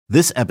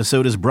This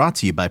episode is brought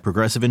to you by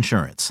Progressive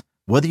Insurance.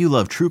 Whether you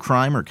love true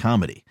crime or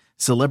comedy,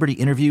 celebrity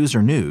interviews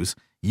or news,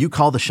 you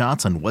call the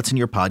shots on what's in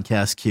your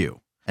podcast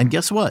queue. And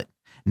guess what?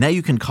 Now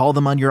you can call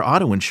them on your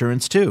auto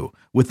insurance too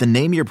with the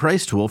Name Your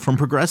Price tool from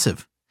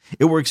Progressive.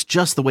 It works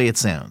just the way it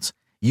sounds.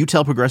 You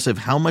tell Progressive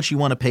how much you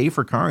want to pay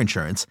for car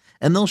insurance,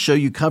 and they'll show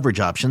you coverage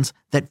options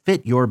that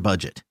fit your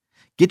budget.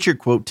 Get your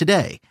quote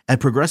today at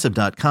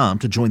Progressive.com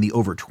to join the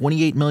over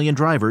 28 million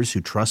drivers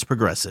who trust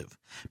Progressive.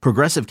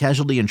 Progressive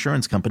Casualty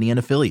Insurance Company and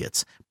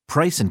Affiliates.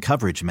 Price and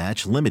coverage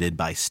match limited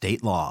by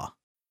state law.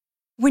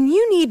 When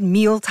you need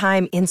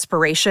mealtime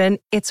inspiration,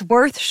 it's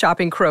worth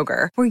shopping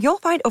Kroger, where you'll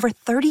find over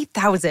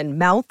 30,000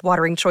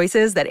 mouth-watering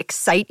choices that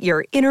excite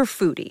your inner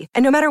foodie.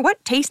 And no matter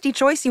what tasty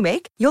choice you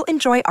make, you'll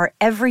enjoy our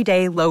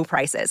everyday low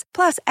prices,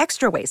 plus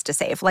extra ways to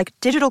save, like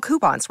digital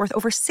coupons worth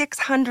over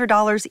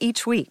 $600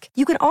 each week.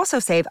 You can also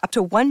save up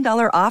to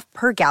 $1 off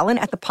per gallon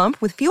at the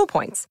pump with fuel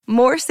points.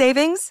 More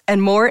savings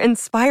and more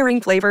inspiring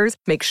flavors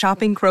make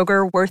shopping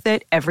Kroger worth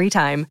it every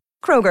time.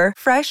 Kroger,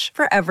 fresh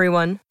for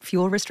everyone.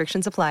 Fuel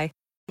restrictions apply.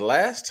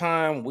 Last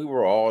time we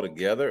were all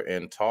together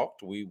and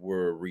talked, we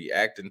were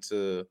reacting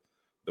to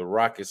the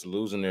Rockets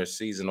losing their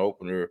season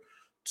opener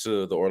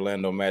to the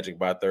Orlando Magic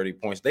by 30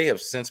 points. They have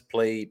since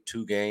played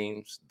 2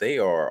 games. They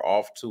are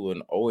off to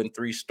an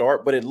 0-3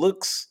 start, but it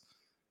looks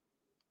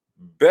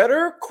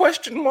better?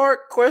 Question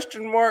mark.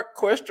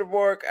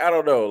 I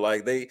don't know.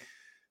 Like they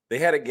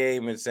had a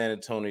game in San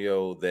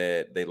Antonio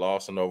that they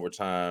lost in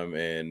overtime,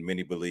 and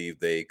many believe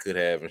they could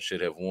have and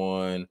should have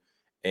won.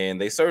 And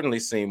they certainly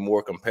seem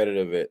more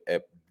competitive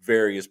at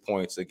various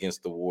points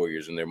against the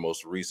Warriors in their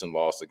most recent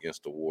loss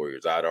against the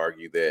Warriors. I'd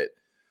argue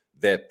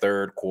that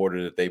third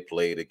quarter that they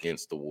played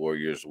against the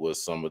Warriors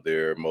was some of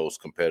their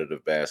most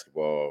competitive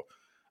basketball,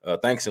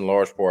 thanks in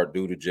large part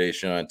due to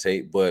Jae'Sean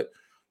Tate. But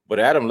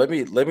Adam, let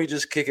me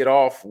just kick it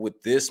off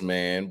with this,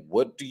 man.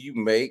 What do you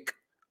make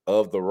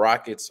of the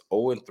Rockets'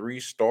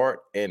 0-3 start,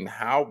 and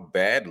how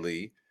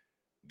badly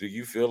do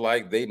you feel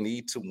like they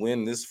need to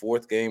win this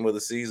 4th game of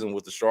the season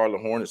with the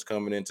Charlotte Hornets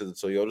coming into the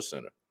Toyota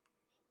Center?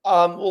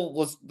 Well,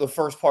 was the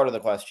first part of the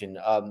question.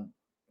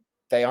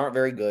 They aren't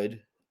very good.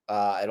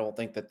 I don't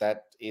think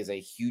that is a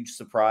huge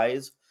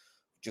surprise.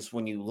 Just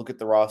when you look at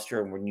the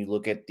roster and when you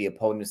look at the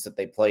opponents that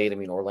they played, I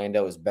mean,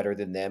 Orlando is better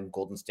than them.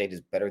 Golden State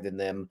is better than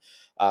them.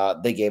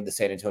 They gave the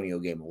San Antonio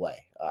game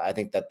away. I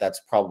think that's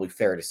probably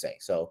fair to say.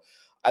 So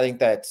I think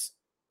that's,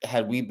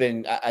 had we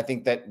been, I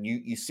think that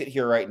you sit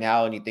here right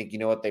now and you think, you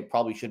know what, they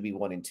probably should be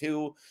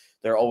 1-2.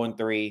 They're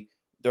 0-3.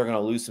 They're going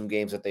to lose some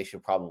games that they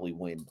should probably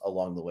win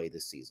along the way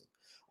this season.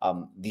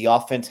 The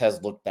offense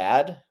has looked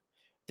bad.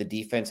 The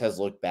defense has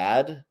looked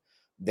bad.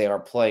 They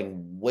are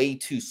playing way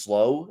too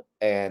slow.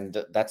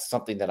 And that's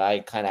something that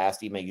I kind of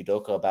asked Ime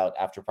Udoka about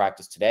after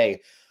practice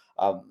today.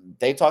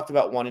 They talked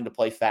about wanting to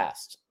play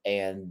fast,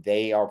 and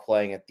they are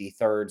playing at the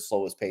 3rd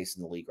slowest pace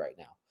in the league right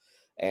now.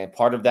 And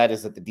part of that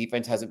is that the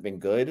defense hasn't been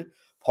good.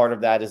 Part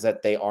of that is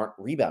that they aren't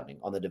rebounding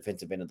on the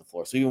defensive end of the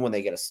floor. So even when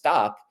they get a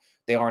stop,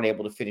 they aren't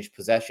able to finish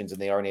possessions and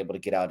they aren't able to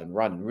get out and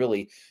run. And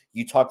really,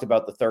 you talked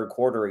about the third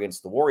quarter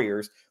against the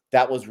Warriors.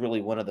 That was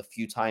really one of the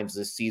few times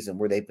this season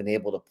where they've been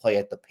able to play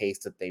at the pace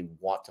that they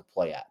want to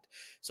play at.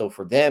 So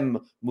for them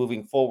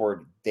moving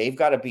forward, they've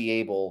got to be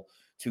able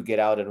to get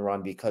out and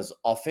run, because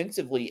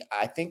offensively,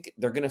 I think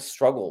they're going to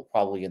struggle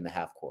probably in the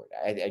half court.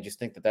 I just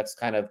think that that's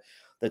kind of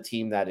the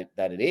team that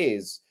it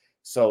is.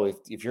 So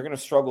if you're going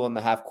to struggle in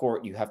the half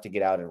court, you have to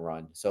get out and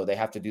run. So they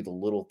have to do the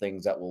little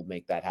things that will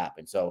make that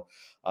happen. So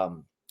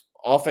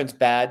offense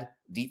bad,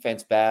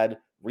 defense bad,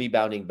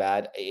 rebounding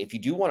bad. If you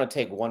do want to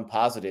take one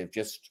positive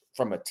just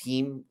from a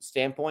team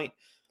standpoint,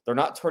 they're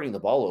not turning the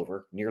ball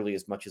over nearly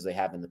as much as they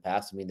have in the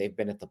past. I mean, they've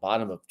been at the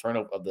bottom of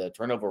the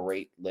turnover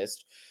rate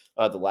list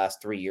the last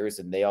 3 years,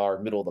 and they are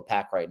middle of the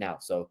pack right now.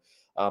 So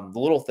the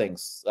little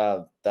things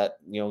that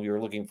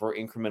you're looking for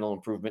incremental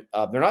improvement.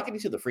 They're not getting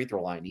to the free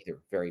throw line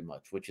either very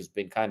much, which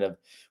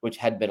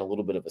had been a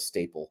little bit of a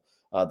staple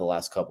the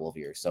last couple of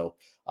years. So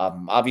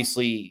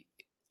obviously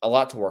a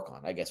lot to work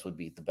on, I guess, would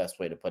be the best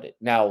way to put it.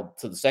 Now,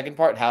 to the second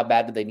part, how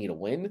bad do they need a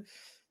win?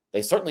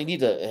 They certainly need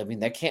to. I mean,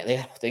 they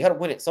got to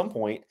win at some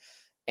point.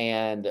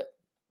 And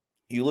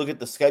you look at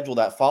the schedule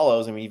that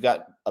follows. I mean, you've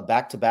got a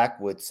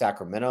back-to-back with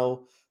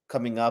Sacramento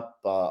coming up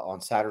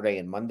on Saturday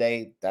and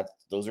Monday.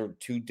 Those are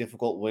 2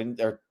 difficult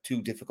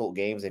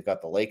games. They've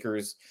got the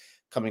Lakers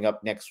coming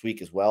up next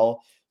week as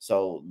well.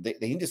 So they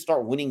need to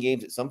start winning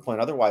games at some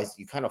point. Otherwise,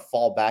 you kind of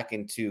fall back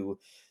into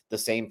the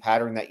same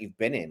pattern that you've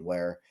been in,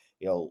 where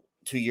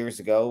 2 years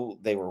ago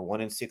they were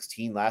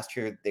 1-16. Last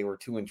year they were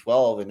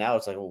 2-12, and now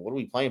it's like, well, what are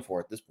we playing for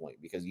at this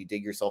point? Because you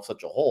dig yourself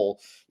such a hole.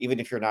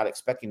 Even if you're not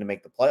expecting to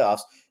make the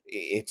playoffs,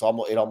 it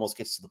almost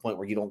gets to the point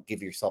where you don't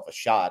give yourself a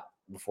shot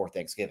before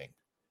Thanksgiving.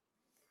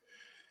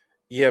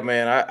 Yeah,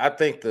 man, I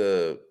think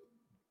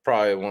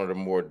probably one of the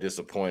more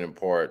disappointing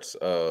parts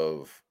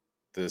of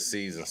the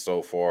season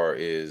so far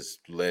is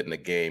letting the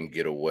game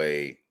get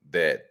away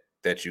that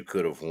you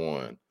could have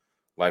won.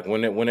 Like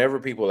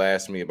whenever people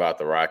ask me about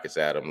the Rockets,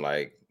 Adam,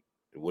 like,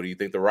 what do you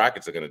think the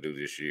Rockets are going to do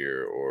this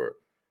year? Or,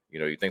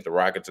 You think the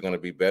Rockets are going to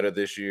be better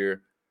this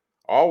year?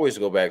 I always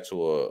go back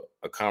to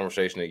a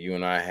conversation that you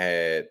and I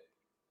had,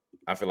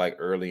 I feel like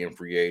early in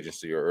free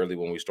agency or early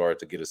when we started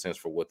to get a sense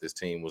for what this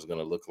team was going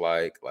to look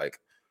like. Like,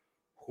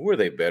 who are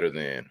they better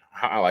than?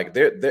 How, like,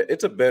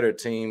 it's a better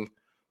team,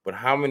 but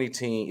how many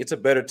team? It's a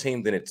better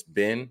team than it's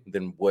been,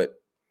 than what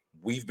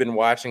we've been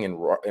watching and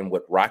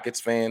what Rockets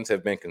fans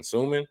have been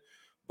consuming.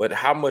 But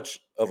how much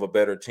of a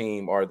better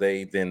team are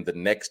they than the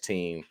next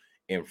team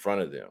in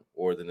front of them,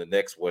 or than the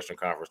next Western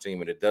Conference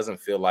team? And it doesn't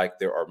feel like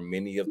there are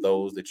many of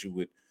those that you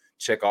would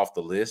check off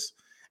the list.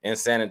 And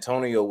San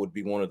Antonio would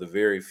be one of the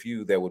very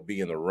few that would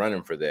be in the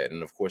running for that.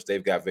 And of course,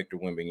 they've got Victor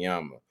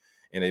Wembanyama,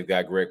 and they've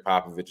got Greg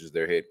Popovich as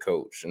their head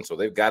coach. And so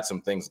they've got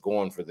some things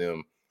going for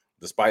them,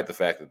 despite the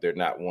fact that they're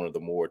not one of the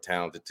more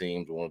talented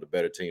teams or one of the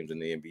better teams in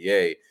the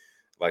NBA.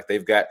 Like,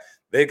 they've got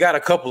a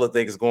couple of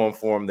things going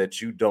for them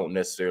that you don't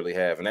necessarily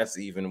have. And that's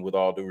even with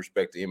all due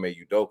respect to Ime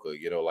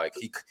Udoka, like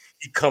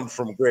he comes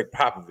from Greg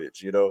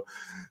Popovich,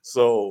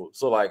 So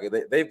like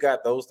they've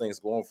got those things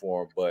going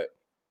for them, but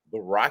the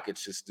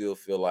Rockets should still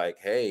feel like,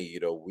 hey,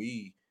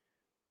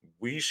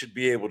 we should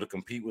be able to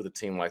compete with a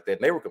team like that.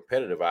 And they were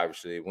competitive,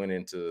 obviously. It went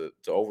into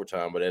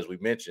overtime, but as you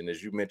mentioned,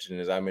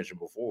 as I mentioned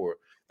before,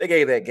 they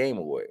gave that game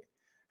away.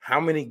 How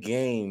many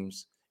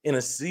games in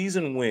a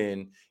season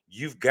when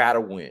you've got to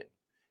win?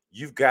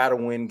 You've got to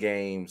win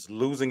games.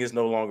 Losing is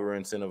no longer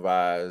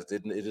incentivized.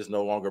 It is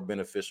no longer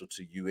beneficial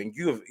to you. And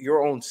you have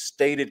your own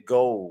stated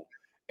goal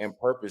and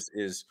purpose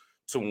is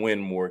to win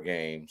more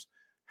games.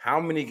 How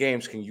many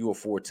games can you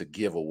afford to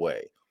give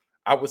away?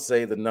 I would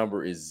say the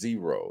number is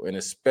 0, and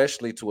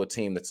especially to a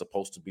team that's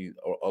supposed to be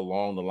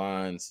along the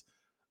lines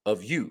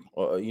of you,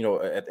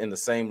 in the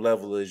same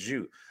level as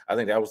you. I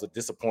think that was the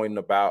disappointing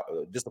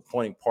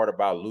part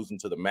about losing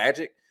to the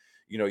Magic.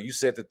 You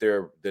said that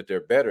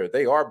they're better.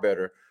 They are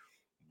better,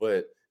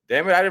 but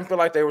damn it, I didn't feel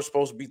like they were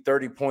supposed to be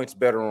 30 points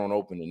better on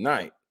opening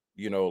night.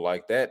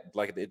 Like that,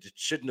 like it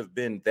shouldn't have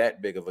been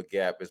that big of a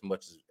gap as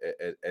much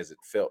as it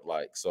felt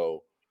like.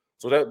 So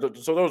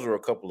those are a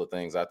couple of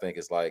things I think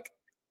is like,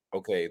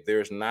 okay,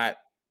 there's not.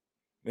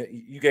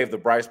 You gave the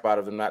bright spot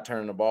of them not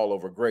turning the ball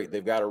over. Great,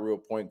 they've got a real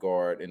point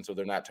guard, and so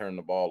they're not turning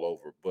the ball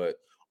over. But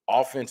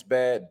offense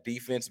bad,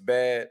 defense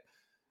bad.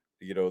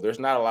 There's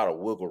not a lot of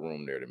wiggle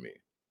room there to me.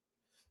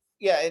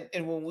 Yeah,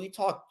 and when we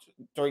talked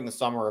during the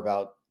summer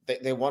about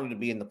they wanted to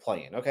be in the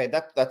play-in, okay,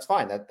 that's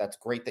fine. That's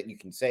great that you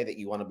can say that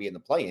you want to be in the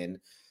play-in.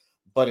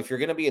 But if you're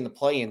going to be in the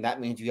play-in, that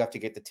means you have to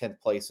get the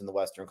 10th place in the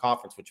Western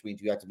Conference, which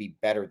means you have to be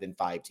better than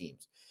 5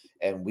 teams.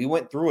 And we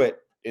went through it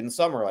in the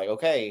summer, like,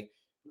 okay,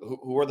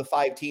 who are the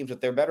 5 teams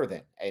that they're better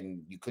than?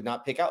 And you could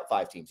not pick out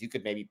 5 teams. You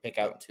could maybe pick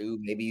out 2,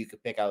 maybe you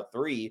could pick out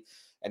 3.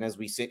 And as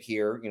we sit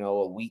here,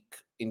 a week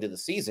into the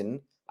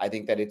season, I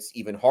think that it's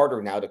even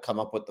harder now to come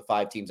up with the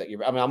 5 teams that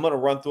I'm going to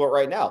run through it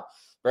right now.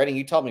 Brandon,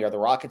 you tell me, are the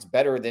Rockets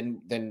better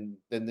than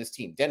this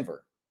team?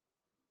 Denver?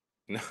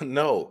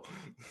 No.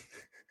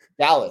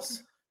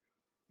 Dallas?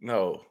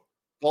 No.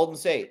 Golden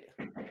State?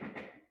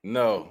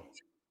 No.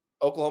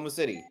 Oklahoma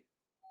City?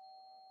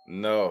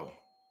 No.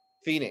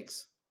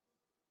 Phoenix?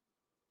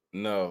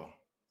 No.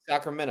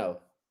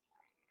 Sacramento?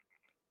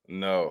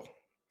 No.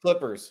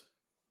 Clippers?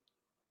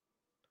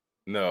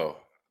 No.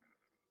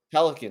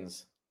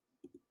 Pelicans?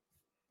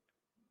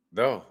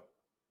 No.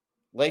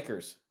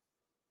 Lakers?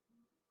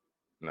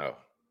 No.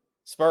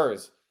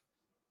 Spurs?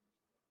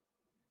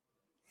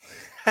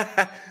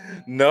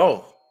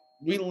 No.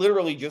 We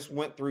literally just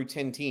went through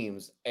 10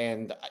 teams,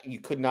 and you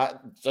could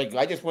not, like,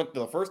 I just went to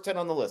the first 10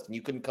 on the list, and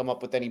you couldn't come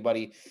up with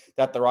anybody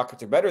that the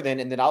Rockets are better than.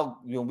 And then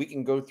we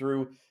can go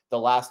through the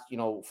last,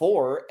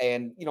 4,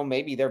 and,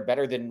 maybe they're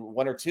better than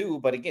 1 or 2.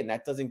 But again,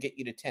 that doesn't get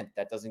you to 10th.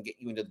 That doesn't get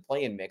you into the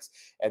play-in mix.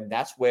 And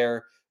that's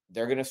where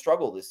they're going to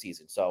struggle this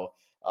season. So,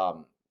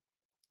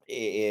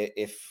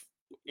 if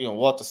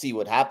we'll have to see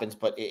what happens,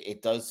 but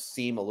it does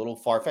seem a little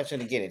far-fetched.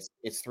 And again,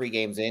 it's 3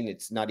 games in,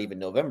 it's not even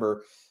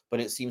November, but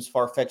it seems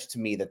far-fetched to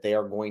me that they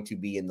are going to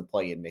be in the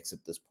play-in mix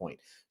at this point.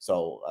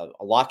 So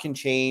a lot can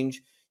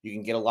change. You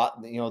can get a lot,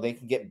 they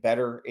can get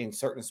better in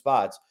certain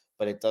spots,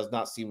 but it does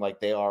not seem like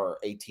they are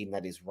a team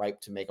that is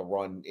ripe to make a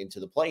run into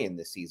the play-in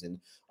this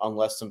season,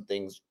 unless some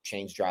things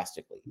change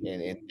drastically.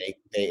 And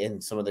they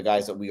and some of the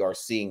guys that we are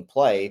seeing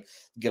play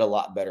get a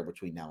lot better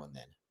between now and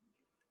then.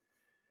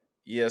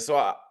 Yeah, so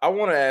I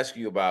want to ask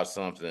you about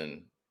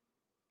something,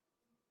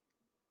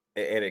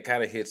 and it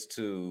kind of hits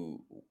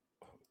to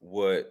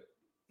what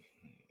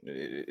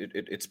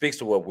it speaks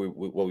to what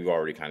we've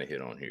already kind of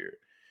hit on here.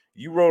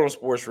 You wrote on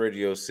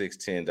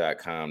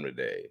sportsradio610.com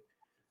today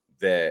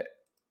that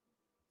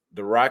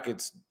the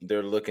Rockets,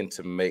 they're looking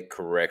to make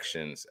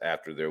corrections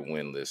after their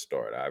winless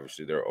start.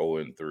 Obviously, they're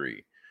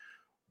 0-3,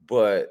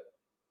 but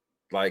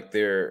like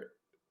they're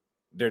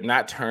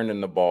not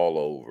turning the ball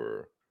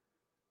over.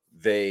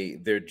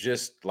 They're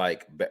just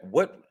like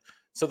what?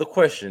 So the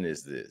question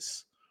is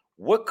this: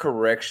 what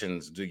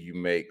corrections do you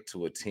make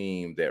to a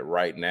team that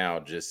right now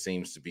just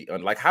seems to be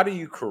like? How do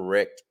you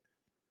correct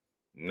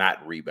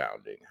not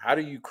rebounding? How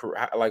do you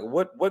like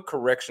what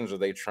corrections are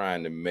they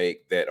trying to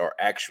make that are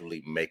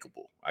actually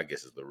makeable? I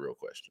guess is the real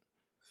question.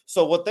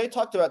 So what they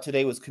talked about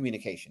today was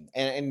communication,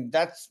 and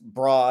that's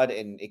broad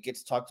and it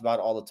gets talked about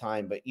all the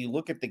time. But you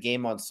look at the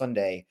game on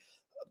Sunday,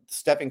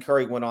 Stephen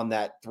Curry went on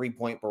that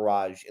 3-point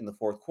barrage in the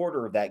fourth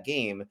quarter of that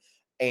game,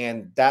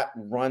 and that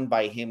run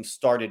by him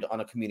started on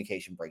a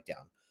communication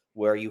breakdown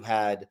where you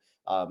had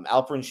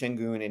Alperen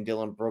Şengün and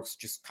Dylan Brooks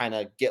just kind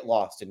of get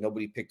lost, and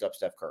nobody picked up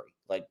Steph Curry.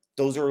 Like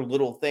those are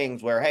little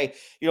things where, hey,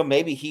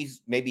 maybe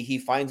he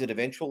finds it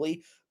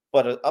eventually.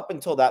 But up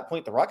until that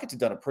point, the Rockets had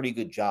done a pretty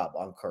good job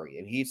on Curry,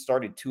 and he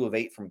started 2 of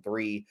 8 from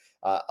three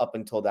up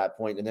until that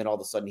point, and then all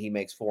of a sudden he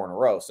makes 4 in a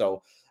row.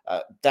 So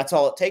that's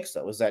all it takes,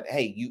 though, is that,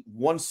 hey, you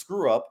one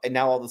screw up, and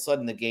now all of a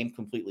sudden the game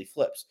completely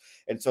flips.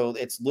 And so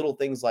it's little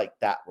things like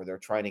that where they're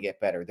trying to get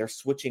better. They're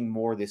switching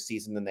more this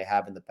season than they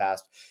have in the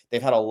past.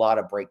 They've had a lot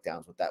of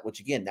breakdowns with that, which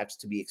again, that's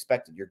to be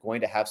expected. You're going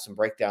to have some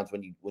breakdowns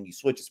when you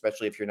switch,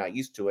 especially if you're not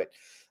used to it.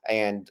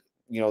 And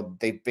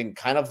they've been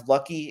kind of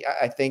lucky,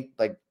 I think.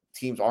 Like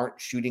teams aren't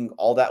shooting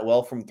all that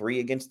well from three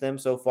against them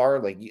so far.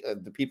 Like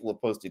the people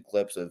have posted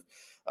clips of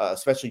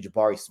especially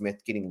Jabari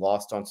Smith getting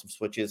lost on some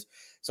switches.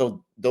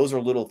 So those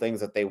are little things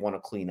that they want to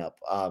clean up.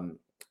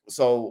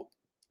 So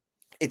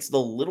it's the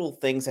little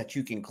things that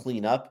you can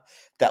clean up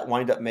that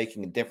wind up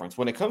making a difference.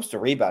 When it comes to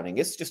rebounding,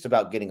 it's just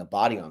about getting a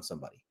body on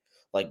somebody.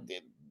 Like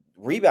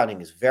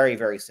rebounding is very,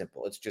 very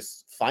simple. It's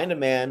just find a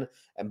man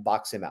and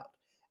box him out.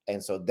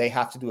 And so they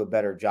have to do a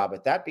better job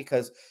at that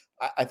because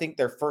I think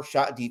their first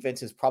shot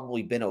defense has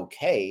probably been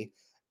okay.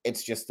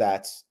 It's just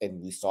that,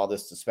 and we saw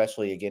this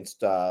especially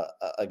against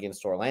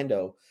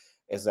Orlando,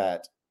 is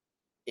that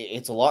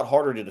it's a lot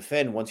harder to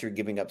defend once you're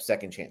giving up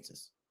second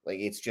chances. Like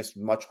it's just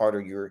much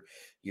harder.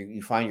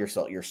 You find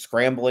yourself you're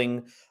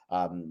scrambling.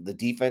 The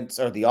defense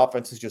or the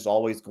offense is just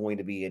always going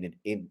to be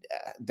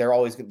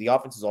the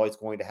offense is always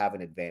going to have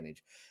an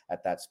advantage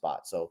at that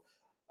spot. So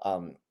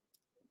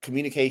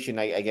communication,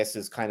 I guess,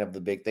 is kind of the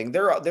big thing.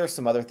 There's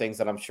some other things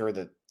that I'm sure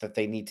that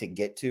they need to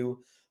get to,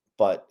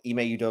 but Ime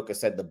Udoka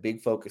said the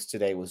big focus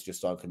today was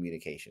just on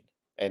communication.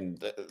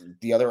 And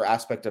the other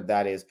aspect of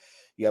that is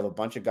you have a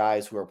bunch of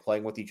guys who are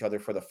playing with each other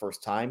for the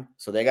first time,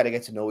 so they got to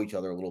get to know each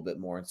other a little bit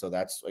more. And so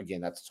that's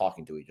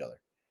talking to each other.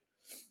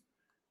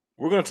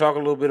 We're going to talk a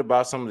little bit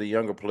about some of the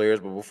younger players,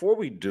 but before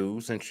we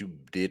do, since you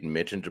did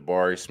mention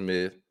Jabari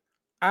Smith,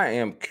 I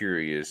am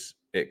curious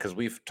because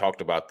we've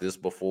talked about this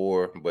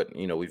before, but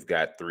we've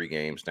got 3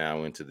 games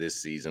now into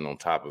this season on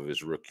top of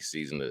his rookie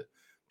season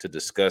to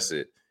discuss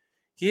it.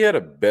 He had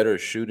a better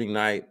shooting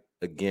night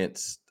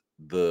against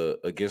the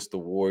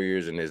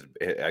Warriors, and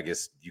I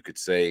guess you could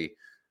say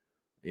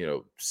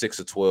 6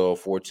 of 12,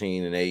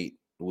 14 and 8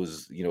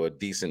 was a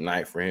decent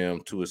night for him.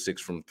 2 of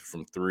 6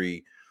 from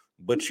 3.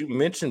 But you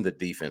mentioned the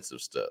defensive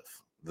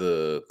stuff,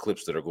 the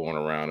clips that are going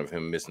around of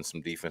him missing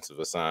some defensive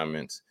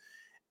assignments.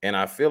 And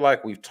I feel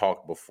like we've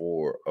talked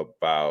before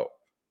about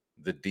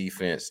the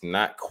defense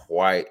not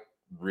quite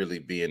really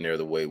being there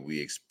the way we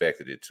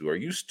expected it to. Are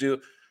you still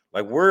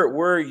like where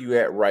are you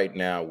at right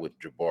now with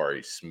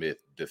Jabari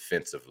Smith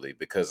defensively?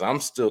 Because I'm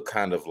still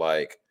kind of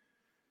like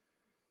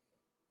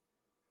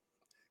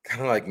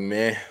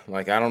meh.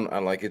 Like I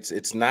like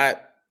it's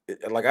not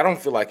like I don't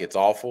feel like it's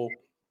awful.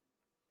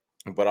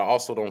 But I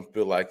also don't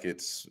feel like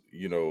it's,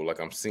 like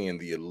I'm seeing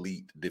the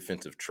elite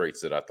defensive traits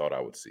that I thought I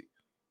would see.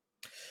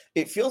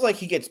 It feels like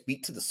he gets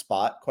beat to the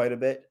spot quite a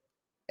bit.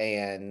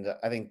 And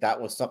I think that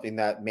was something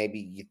that maybe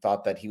you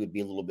thought that he would be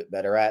a little bit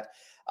better at.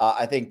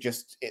 I think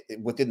just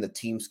within the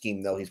team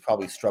scheme, though, he's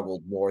probably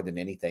struggled more than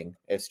anything.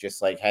 It's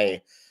just like,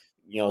 hey,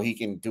 he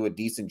can do a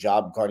decent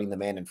job guarding the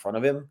man in front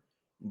of him.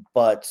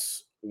 But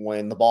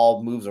when the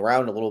ball moves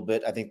around a little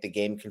bit, I think the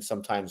game can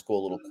sometimes go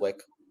a little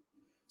quick.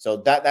 So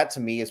that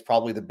to me is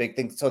probably the big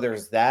thing. So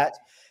there's that,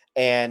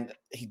 and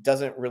he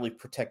doesn't really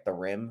protect the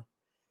rim.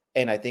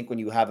 And I think when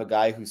you have a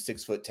guy who's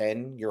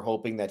 6'10", you're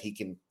hoping that he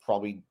can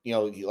probably,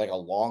 like a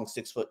long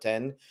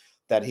 6'10",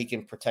 that he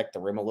can protect the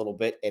rim a little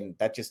bit. And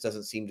that just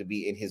doesn't seem to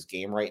be in his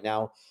game right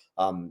now.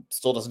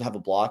 Still doesn't have a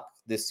block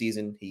this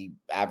season. He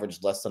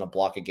averaged less than a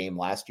block a game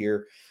last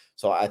year.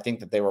 So I think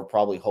that they were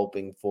probably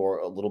hoping for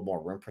a little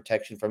more rim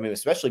protection from him,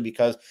 especially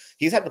because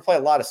he's had to play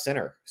a lot of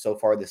center so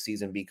far this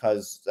season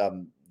because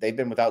they've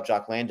been without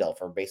Jock Landale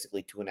for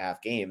basically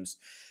 2.5 games.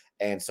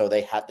 And so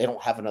they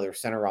don't have another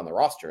center on the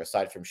roster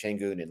aside from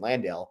Şengün and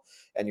Landale,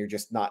 and you're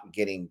just not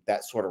getting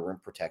that sort of rim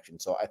protection.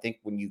 So I think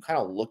when you kind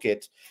of look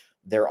at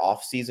their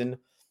offseason,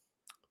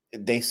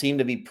 they seem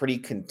to be pretty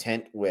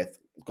content with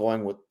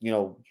going with,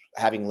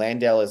 having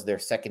Landale as their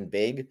second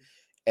big,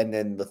 and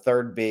then the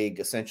third big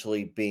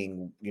essentially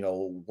being,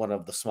 one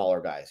of the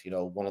smaller guys,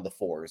 one of the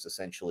fours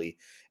essentially,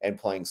 and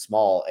playing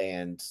small.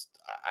 And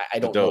I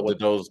don't know.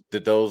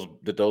 Did those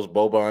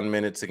Boban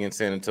minutes against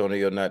San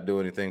Antonio not do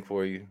anything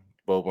for you?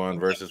 Boban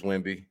versus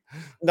Wemby?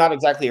 Not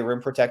exactly a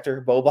rim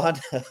protector, Boban.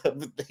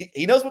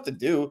 He knows what to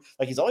do.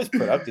 Like he's always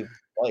productive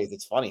plays.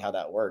 It's funny how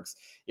that works.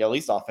 Yeah, at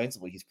least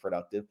offensively he's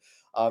productive.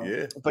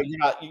 Yeah. But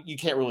you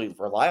can't really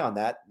rely on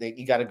that.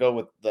 You got to go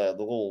with the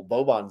little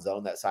Boban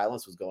zone that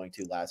Silas was going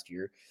to last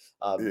year.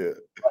 Yeah.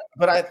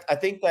 But I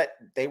think that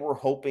they were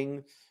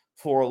hoping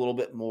for a little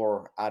bit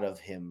more out of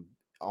him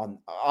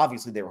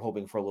obviously they were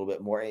hoping for a little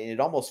bit more. And it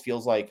almost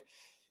feels like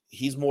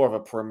he's more of a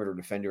perimeter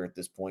defender at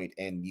this point,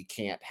 and you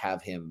can't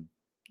have him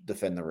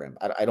defend the rim.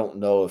 I don't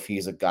know if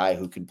he's a guy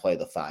who can play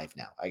the 5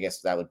 now. I guess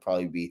that would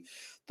probably be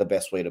the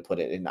best way to put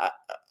it. And I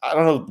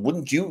don't know,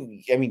 wouldn't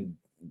you? I mean,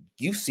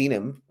 you've seen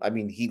him. I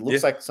mean, he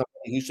looks like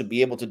somebody who should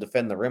be able to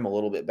defend the rim a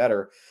little bit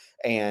better,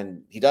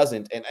 and he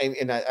doesn't.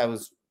 And I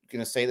was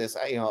going to say this.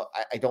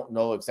 I don't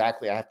know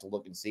exactly. I have to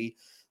look and see.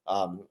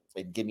 And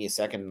give me a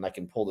second, and I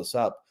can pull this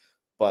up.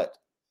 But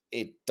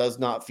it does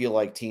not feel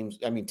like teams.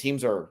 I mean,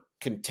 teams are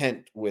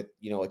content with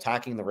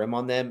attacking the rim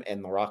on them,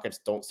 and the Rockets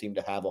don't seem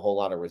to have a whole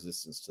lot of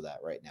resistance to that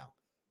right now.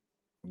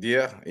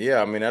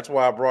 Yeah. I mean, that's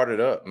why I brought it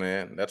up,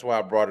 man. That's why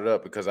I brought it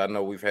up, because I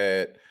know we've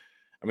had.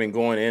 I mean,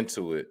 going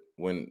into it,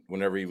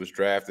 whenever he was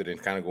drafted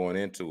and kind of going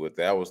into it,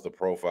 that was the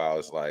profile.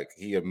 It's like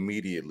he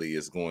immediately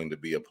is going to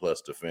be a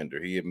plus defender.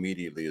 He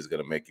immediately is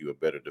going to make you a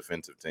better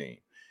defensive team.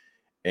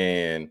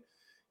 And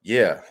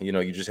yeah,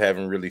 you just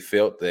haven't really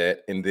felt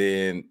that. And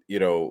then,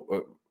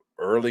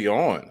 early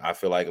on, I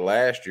feel like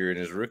last year in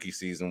his rookie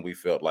season, we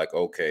felt like,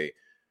 okay,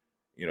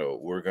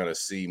 we're going to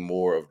see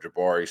more of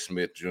Jabari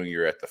Smith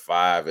Jr. at the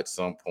 5 at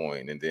some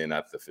point. And then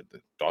I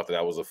thought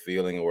that was a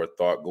feeling or a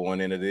thought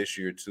going into this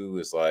year too.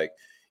 It's like,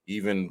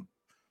 even,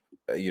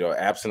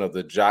 absent of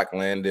the Jock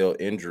Landale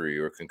injury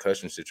or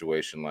concussion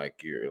situation, like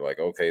you're like,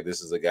 okay,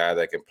 this is a guy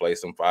that can play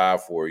some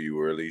 5 for you,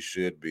 or at least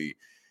should be.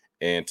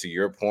 And to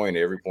your point,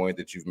 every point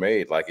that you've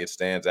made, like, it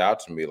stands out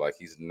to me. Like,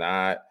 he's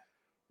not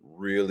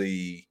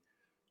really,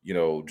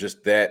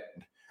 just that.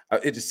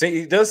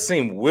 He does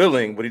seem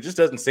willing, but he just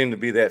doesn't seem to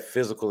be that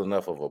physical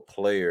enough of a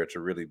player to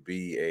really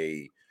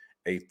be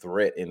a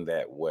threat in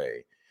that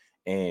way.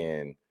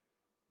 And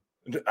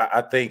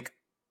I think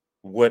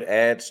what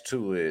adds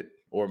to it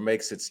or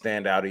makes it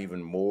stand out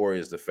even more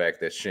is the fact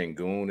that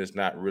Şengün is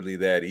not really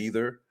that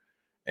either.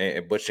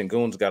 But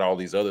Şengün's got all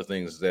these other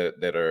things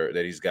that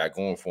he's got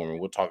going for him.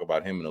 We'll talk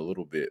about him in a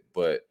little bit,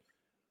 but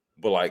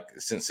like,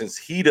 since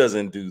he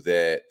doesn't do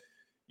that,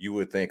 you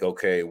would think,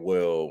 okay,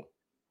 well,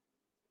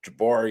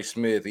 Jabari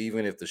Smith,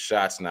 even if the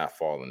shot's not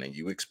falling, and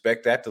you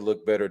expect that to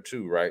look better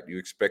too, right? You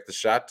expect the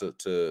shot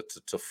to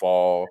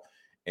fall,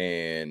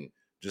 and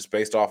just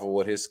based off of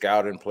what his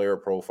scouting player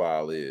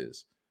profile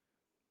is,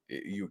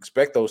 you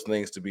expect those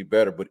things to be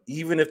better. But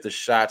even if the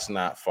shot's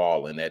not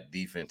falling, that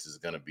defense is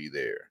going to be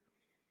there.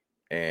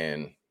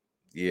 And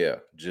yeah,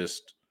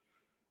 just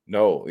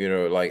no,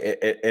 like,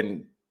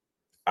 and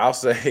I'll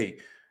say,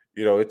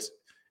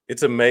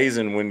 it's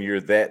amazing when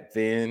you're that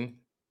thin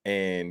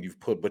and you've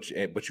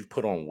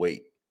put on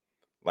weight.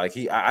 Like,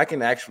 I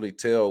can actually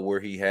tell where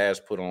he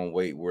has put on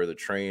weight, where the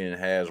training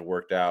has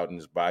worked out and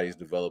his body's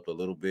developed a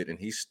little bit, and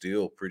he's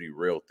still pretty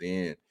real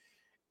thin.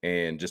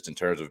 And just in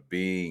terms of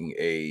being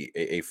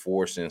a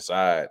force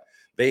inside,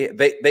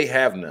 they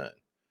have none.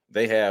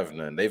 They have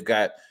none. They've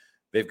got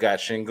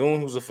Şengün,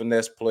 who's a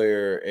finesse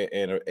player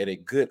and a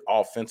good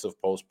offensive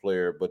post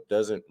player, but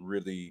doesn't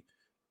really,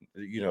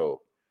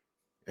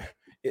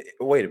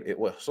 wait a minute.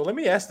 Well, so let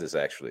me ask this,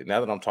 actually, now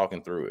that I'm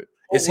talking through it.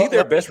 Is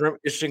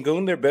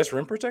Şengün their best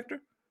rim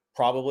protector?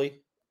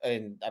 Probably.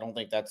 And I don't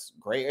think that's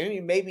great. I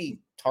mean,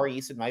 maybe Tari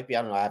Eason might be.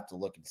 I don't know. I have to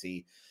look and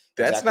see.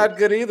 That's not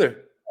good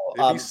either.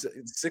 If he's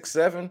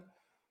 6'7".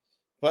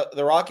 But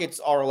the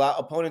Rockets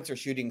opponents are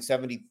shooting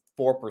 74%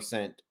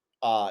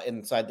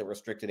 inside the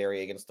restricted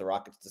area against the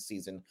Rockets this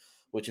season,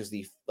 which is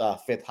the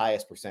 5th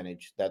highest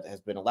percentage that has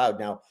been allowed.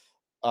 Now,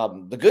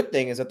 the good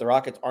thing is that the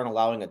Rockets aren't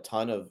allowing a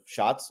ton of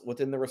shots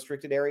within the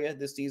restricted area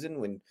this season.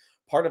 When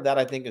part of that,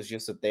 I think, is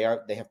just that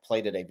they have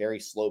played at a very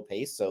slow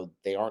pace, so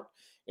they aren't,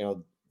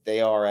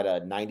 they are at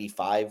a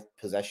 95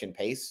 possession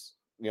pace,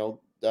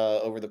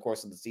 over the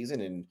course of the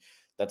season, and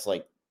that's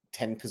like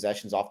 10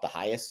 possessions off the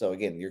highest. So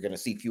again, you're going to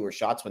see fewer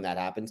shots when that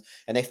happens,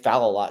 and they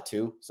foul a lot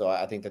too. So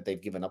I think that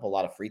they've given up a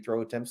lot of free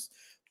throw attempts.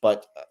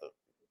 But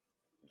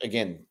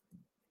again,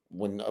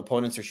 when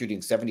opponents are shooting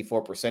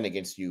 74%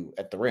 against you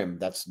at the rim,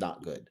 that's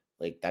not good.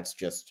 Like, that's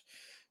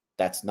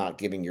not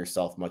giving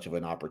yourself much of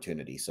an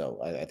opportunity. So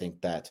I think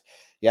that,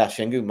 yeah,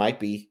 Şengün might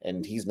be,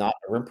 and he's not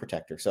a rim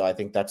protector. So I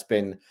think that's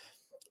been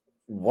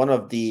one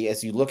of the,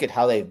 as you look at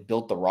how they've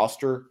built the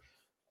roster,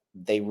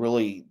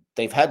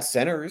 they've had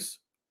centers,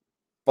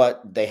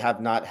 but they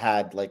have not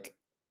had like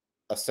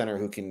a center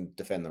who can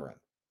defend the rim.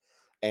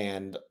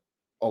 And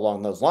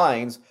along those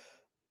lines,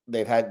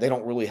 they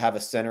don't really have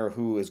a center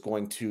who is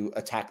going to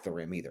attack the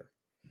rim either.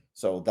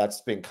 So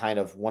that's been kind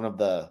of one of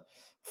the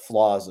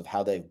flaws of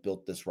how they've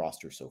built this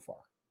roster so far.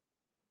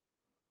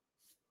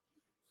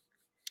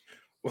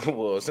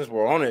 Well, since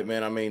we're on it,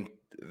 man, I mean,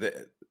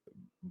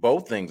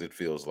 both things, it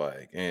feels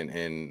like,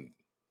 and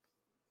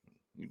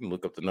you can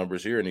look up the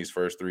numbers here in these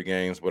first 3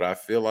 games, but I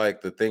feel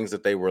like the things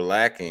that they were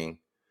lacking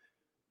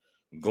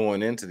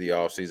going into the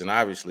offseason,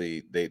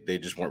 obviously they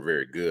just weren't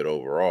very good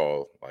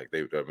overall. Like,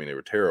 they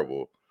were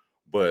terrible.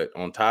 But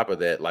on top of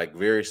that, like,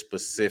 very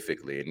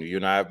specifically, and you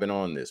and I have been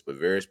on this, but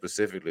very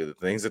specifically, the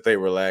things that they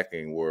were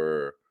lacking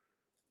were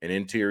an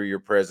interior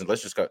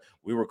presence.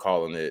 We were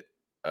calling it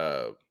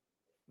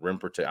rim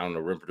protect. I don't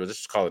know, rim protect. Let's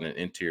just call it an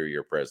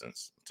interior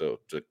presence to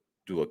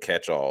do a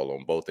catch-all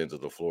on both ends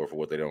of the floor for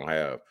what they don't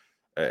have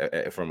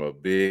from a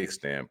big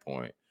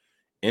standpoint.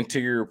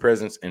 Interior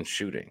presence and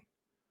shooting.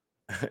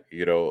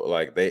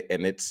 Like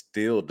it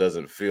still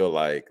doesn't feel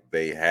like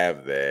they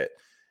have that,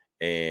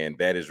 and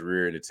that is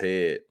rearing its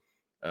head.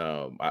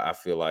 I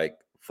feel like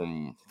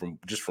from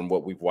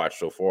what we've watched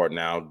so far.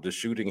 Now the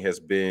shooting has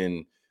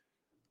been,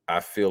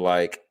 I feel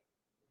like,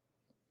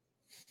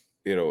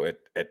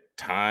 at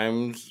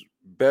times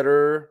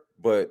better,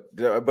 but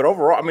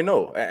overall, I mean,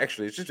 no,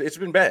 actually, it's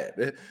been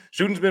bad.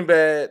 Shooting's been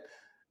bad.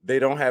 They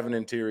don't have an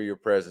interior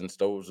presence.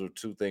 Those are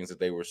two things that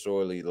they were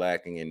sorely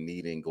lacking and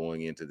needing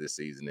going into this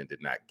season, and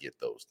did not get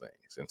those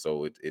things. And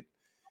so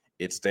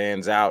it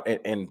stands out.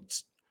 And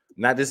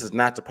not, this is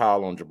not to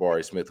pile on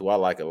Jabari Smith, who I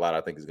like a lot.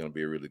 I think is going to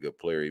be a really good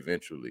player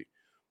eventually.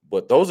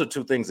 But those are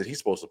two things that he's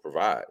supposed to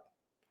provide.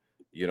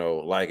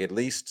 Like at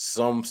least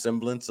some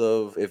semblance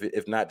of,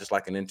 if not just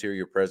like an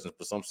interior presence,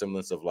 but some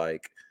semblance of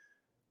like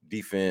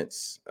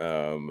defense,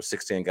 a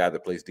 6'10" guy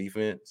that plays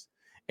defense,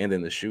 and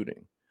then the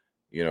shooting.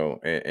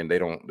 And they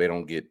don't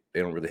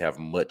really have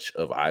much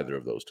of either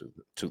of those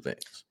two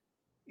things.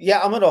 Yeah,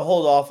 I'm going to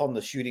hold off on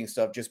the shooting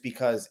stuff just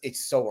because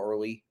it's so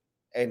early.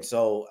 And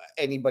so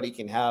anybody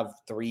can have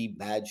 3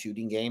 bad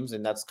shooting games,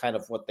 and that's kind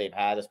of what they've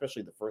had,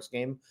 especially the first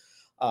game.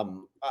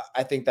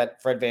 I think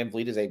that Fred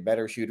VanVleet is a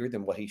better shooter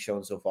than what he's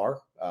shown so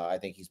far. I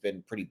think he's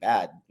been pretty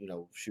bad,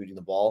 shooting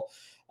the ball.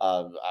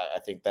 I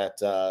think that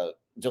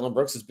Dillon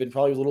Brooks has been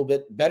probably a little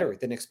bit better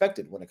than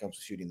expected when it comes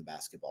to shooting the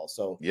basketball.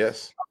 So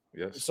yes.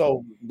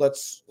 So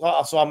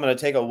I'm going to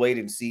take a wait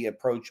and see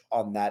approach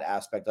on that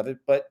aspect of it.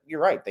 But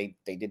you're right, they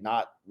did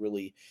not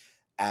really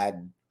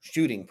add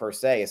shooting per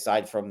se,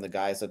 aside from the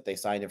guys that they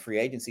signed in free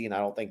agency, and I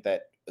don't think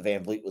that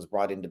VanVleet was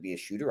brought in to be a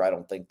shooter. I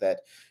don't think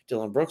that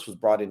Dillon Brooks was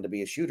brought in to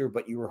be a shooter,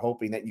 but you were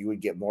hoping that you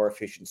would get more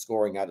efficient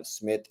scoring out of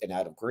Smith and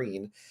out of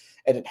Green,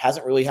 and it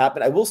hasn't really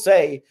happened. I will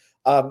say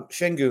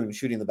Şengün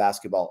shooting the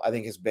basketball, I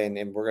think, has been,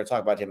 and we're going to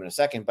talk about him in a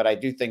second, but I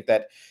do think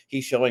that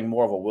he's showing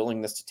more of a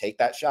willingness to take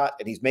that shot,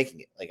 and he's making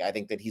it. Like, I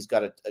think that he's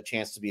got a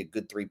chance to be a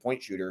good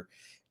 3-point shooter,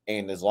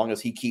 and as long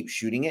as he keeps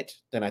shooting it,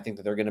 then I think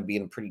that they're going to be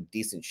in pretty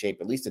decent shape,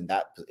 at least at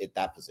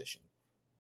that position.